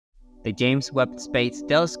The James Webb Space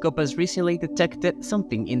Telescope has recently detected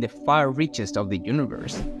something in the far reaches of the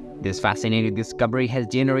universe. This fascinating discovery has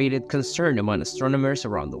generated concern among astronomers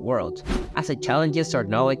around the world, as it challenges our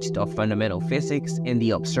knowledge of fundamental physics and the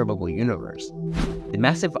observable universe. The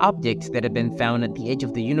massive objects that have been found at the edge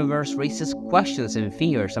of the universe raises questions and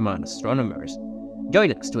fears among astronomers.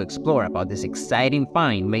 Join us to explore about this exciting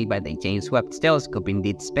find made by the James Webb Telescope in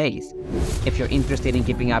deep space. If you're interested in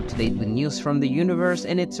keeping up to date with news from the universe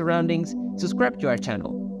and its surroundings, subscribe to our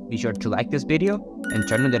channel. Be sure to like this video and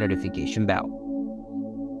turn on the notification bell.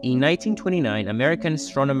 In 1929, American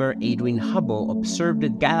astronomer Edwin Hubble observed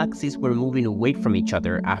that galaxies were moving away from each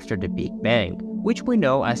other after the Big Bang, which we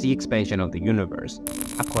know as the expansion of the universe.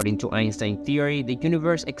 According to Einstein's theory, the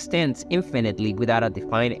universe extends infinitely without a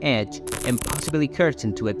defined edge and possibly curves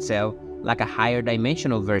into itself like a higher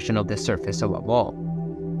dimensional version of the surface of a ball.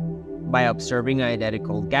 By observing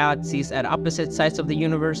identical galaxies at opposite sides of the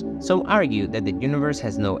universe, some argue that the universe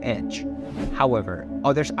has no edge. However,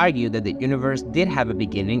 others argue that the universe did have a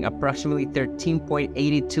beginning approximately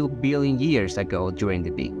 13.82 billion years ago during the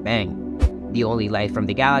Big Bang. The only light from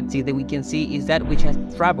the galaxy that we can see is that which has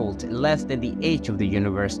traveled less than the age of the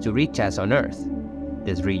universe to reach us on Earth.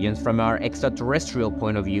 This region from our extraterrestrial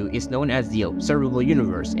point of view is known as the observable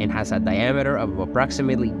universe and has a diameter of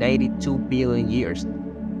approximately 92 billion years.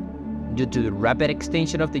 Due to the rapid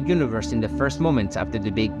extension of the universe in the first moments after the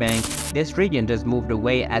Big Bang, this region has moved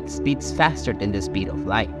away at speeds faster than the speed of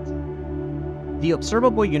light. The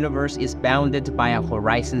observable universe is bounded by a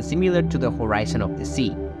horizon similar to the horizon of the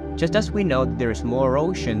sea. Just as we know that there is more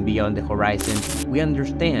ocean beyond the horizon, we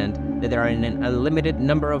understand that there are an unlimited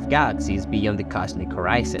number of galaxies beyond the cosmic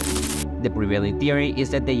horizon. The prevailing theory is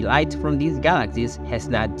that the light from these galaxies has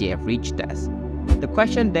not yet reached us. The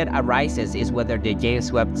question that arises is whether the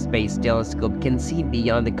James Webb Space Telescope can see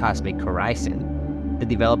beyond the cosmic horizon. The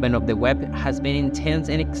development of the Webb has been intense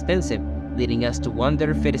and extensive, leading us to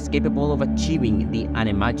wonder if it is capable of achieving the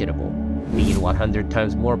unimaginable. Being 100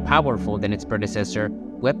 times more powerful than its predecessor,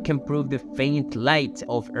 Webb can prove the faint light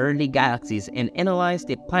of early galaxies and analyze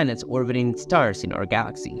the planets orbiting stars in our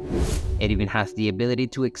galaxy. It even has the ability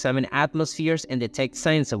to examine atmospheres and detect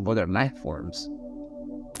signs of other life forms.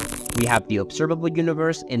 We have the observable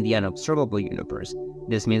universe and the unobservable universe.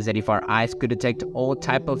 This means that if our eyes could detect all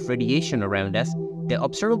type of radiation around us, the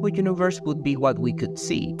observable universe would be what we could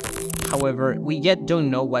see. However, we yet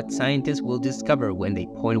don't know what scientists will discover when they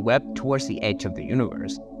point Webb towards the edge of the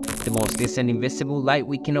universe. The most distant invisible light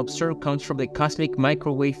we can observe comes from the cosmic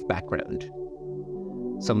microwave background.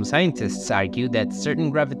 Some scientists argue that certain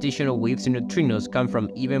gravitational waves and neutrinos come from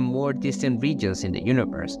even more distant regions in the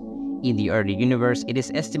universe. In the early universe, it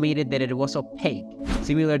is estimated that it was opaque,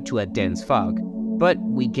 similar to a dense fog, but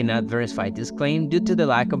we cannot verify this claim due to the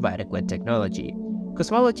lack of adequate technology.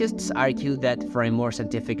 Cosmologists argue that for a more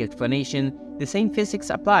scientific explanation, the same physics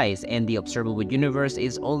applies and the observable universe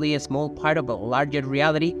is only a small part of a larger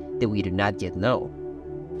reality that we do not yet know.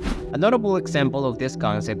 A notable example of this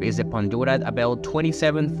concept is the ponderable ABELL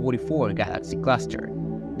 2744 galaxy cluster.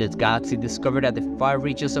 This galaxy discovered at the far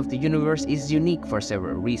reaches of the universe is unique for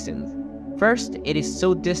several reasons. First, it is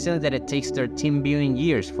so distant that it takes 13 billion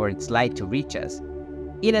years for its light to reach us.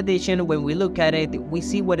 In addition, when we look at it, we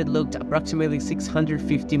see what it looked approximately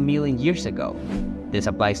 650 million years ago. This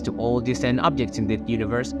applies to all distant objects in the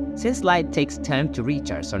universe, since light takes time to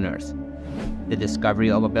reach us on Earth. The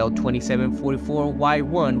discovery of ABELL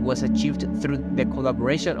 2744Y1 was achieved through the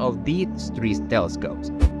collaboration of these three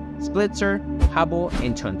telescopes: Spitzer, Hubble,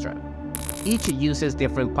 and Chandra. Each uses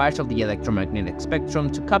different parts of the electromagnetic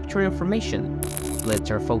spectrum to capture information.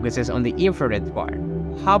 Spitzer focuses on the infrared part,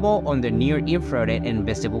 Hubble on the near-infrared and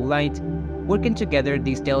visible light. Working together,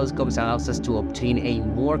 these telescopes allows us to obtain a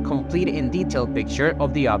more complete and detailed picture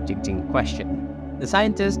of the object in question. The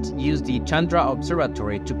scientists used the Chandra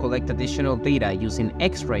Observatory to collect additional data using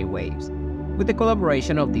X-ray waves. With the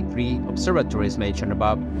collaboration of the three observatories mentioned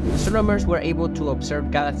above, astronomers were able to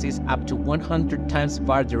observe galaxies up to 100 times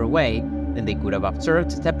farther away than they could have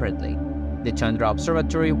observed separately. The Chandra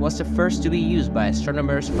Observatory was the first to be used by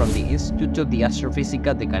astronomers from the Instituto de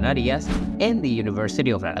Astrofísica de Canarias and the University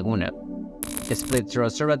of La Laguna. The Spitzer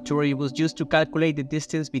Observatory was used to calculate the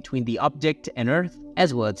distance between the object and Earth,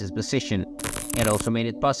 as well as its position. It also made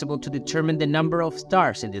it possible to determine the number of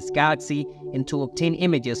stars in this galaxy and to obtain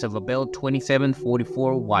images of ABELL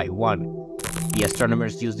 2744Y1. The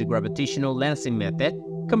astronomers used the gravitational lensing method,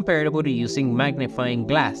 comparable to using magnifying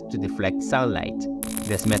glass to deflect sunlight.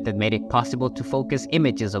 This method made it possible to focus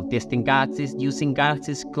images of distant galaxies using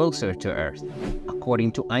galaxies closer to Earth.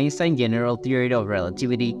 According to Einstein's general theory of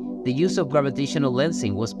relativity, the use of gravitational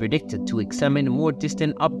lensing was predicted to examine more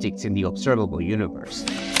distant objects in the observable universe.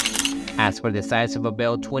 As for the size of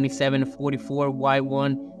ABELL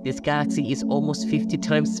 2744Y1, this galaxy is almost 50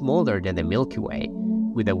 times smaller than the Milky Way,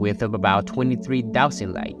 with a width of about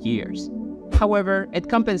 23,000 light-years. However, it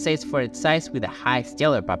compensates for its size with a high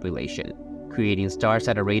stellar population, creating stars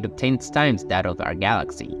at a rate of 10 times that of our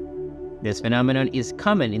galaxy. This phenomenon is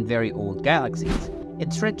common in very old galaxies.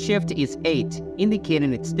 Its redshift is 8,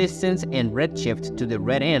 indicating its distance and redshift to the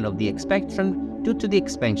red end of the spectrum due to the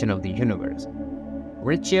expansion of the universe.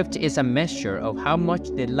 Redshift is a measure of how much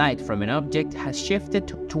the light from an object has shifted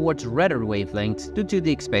towards redder wavelengths due to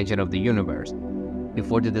the expansion of the universe.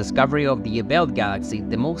 Before the discovery of the ABELL galaxy,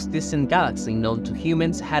 the most distant galaxy known to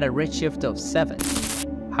humans had a redshift of 7.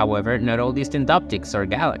 However, not all distant objects are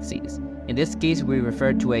galaxies. In this case, we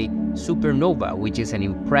refer to a supernova, which is an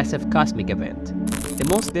impressive cosmic event. The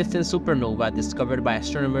most distant supernova discovered by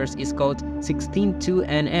astronomers is called 162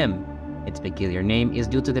 NM. Its peculiar name is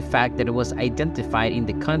due to the fact that it was identified in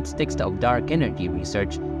the context of dark energy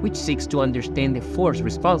research, which seeks to understand the force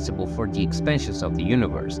responsible for the expansions of the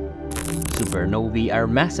universe. Supernovae are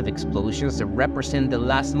massive explosions that represent the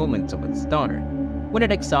last moments of a star, when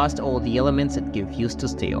it exhausts all the elements it gives used to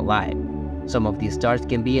stay alive. Some of these stars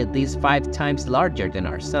can be at least 5 times larger than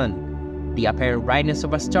our Sun. The apparent brightness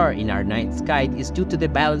of a star in our night sky is due to the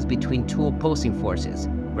balance between two opposing forces: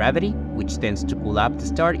 gravity, which tends to pull up the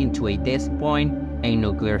star into a dead point, and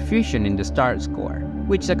nuclear fusion in the star's core,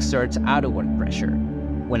 which exerts outward pressure.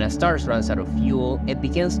 When a star runs out of fuel, it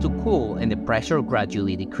begins to cool and the pressure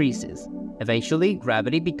gradually decreases. Eventually,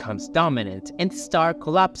 gravity becomes dominant and the star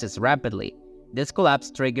collapses rapidly. This collapse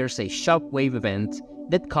triggers a shockwave event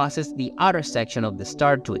that causes the outer section of the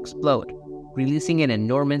star to explode, releasing an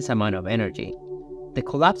enormous amount of energy. The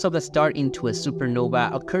collapse of a star into a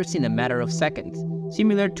supernova occurs in a matter of seconds,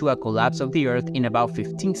 similar to a collapse of the Earth in about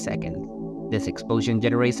 15 seconds. This explosion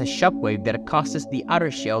generates a shockwave that causes the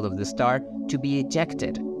outer shell of the star to be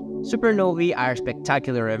ejected. Supernovae are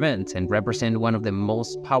spectacular events and represent one of the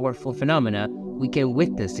most powerful phenomena we can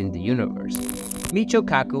witness in the universe. Mok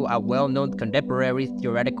Kaku, a well-known contemporary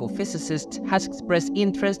theoretical physicist, has expressed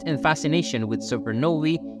interest and fascination with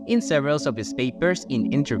supernovae in several of his papers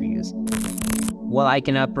and interviews. While I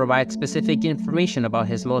cannot provide specific information about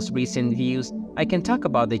his most recent views, I can talk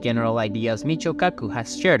about the general ideas Mok Kaku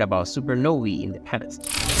has shared about supernovae in the past.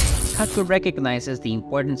 Kaku recognizes the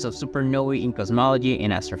importance of supernovae in cosmology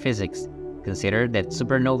and astrophysics. Consider that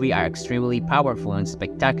supernovae are extremely powerful and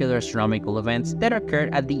spectacular astronomical events that occur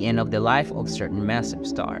at the end of the life of certain massive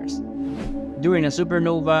stars. During a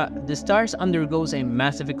supernova, the star undergoes a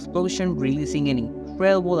massive explosion, releasing an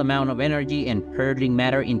incredible amount of energy and hurling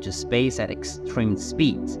matter into space at extreme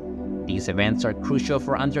speeds. These events are crucial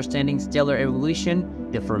for understanding stellar evolution,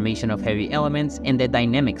 the formation of heavy elements, and the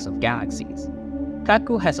dynamics of galaxies.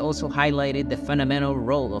 Kaku has also highlighted the fundamental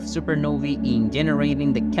role of supernovae in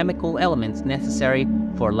generating the chemical elements necessary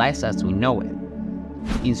for life as we know it.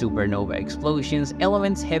 In supernova explosions,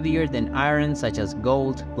 elements heavier than iron such as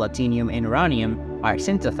gold, platinum, and uranium are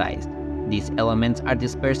synthesized. These elements are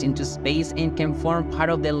dispersed into space and can form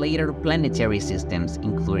part of the later planetary systems,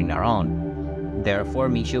 including our own. Therefore,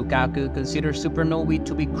 Mok Kaku considers supernovae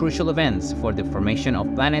to be crucial events for the formation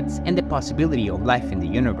of planets and the possibility of life in the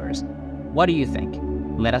universe. What do you think?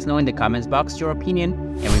 Let us know in the comments box your opinion,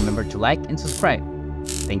 and remember to like and subscribe.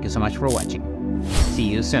 Thank you so much for watching. See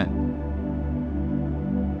you soon.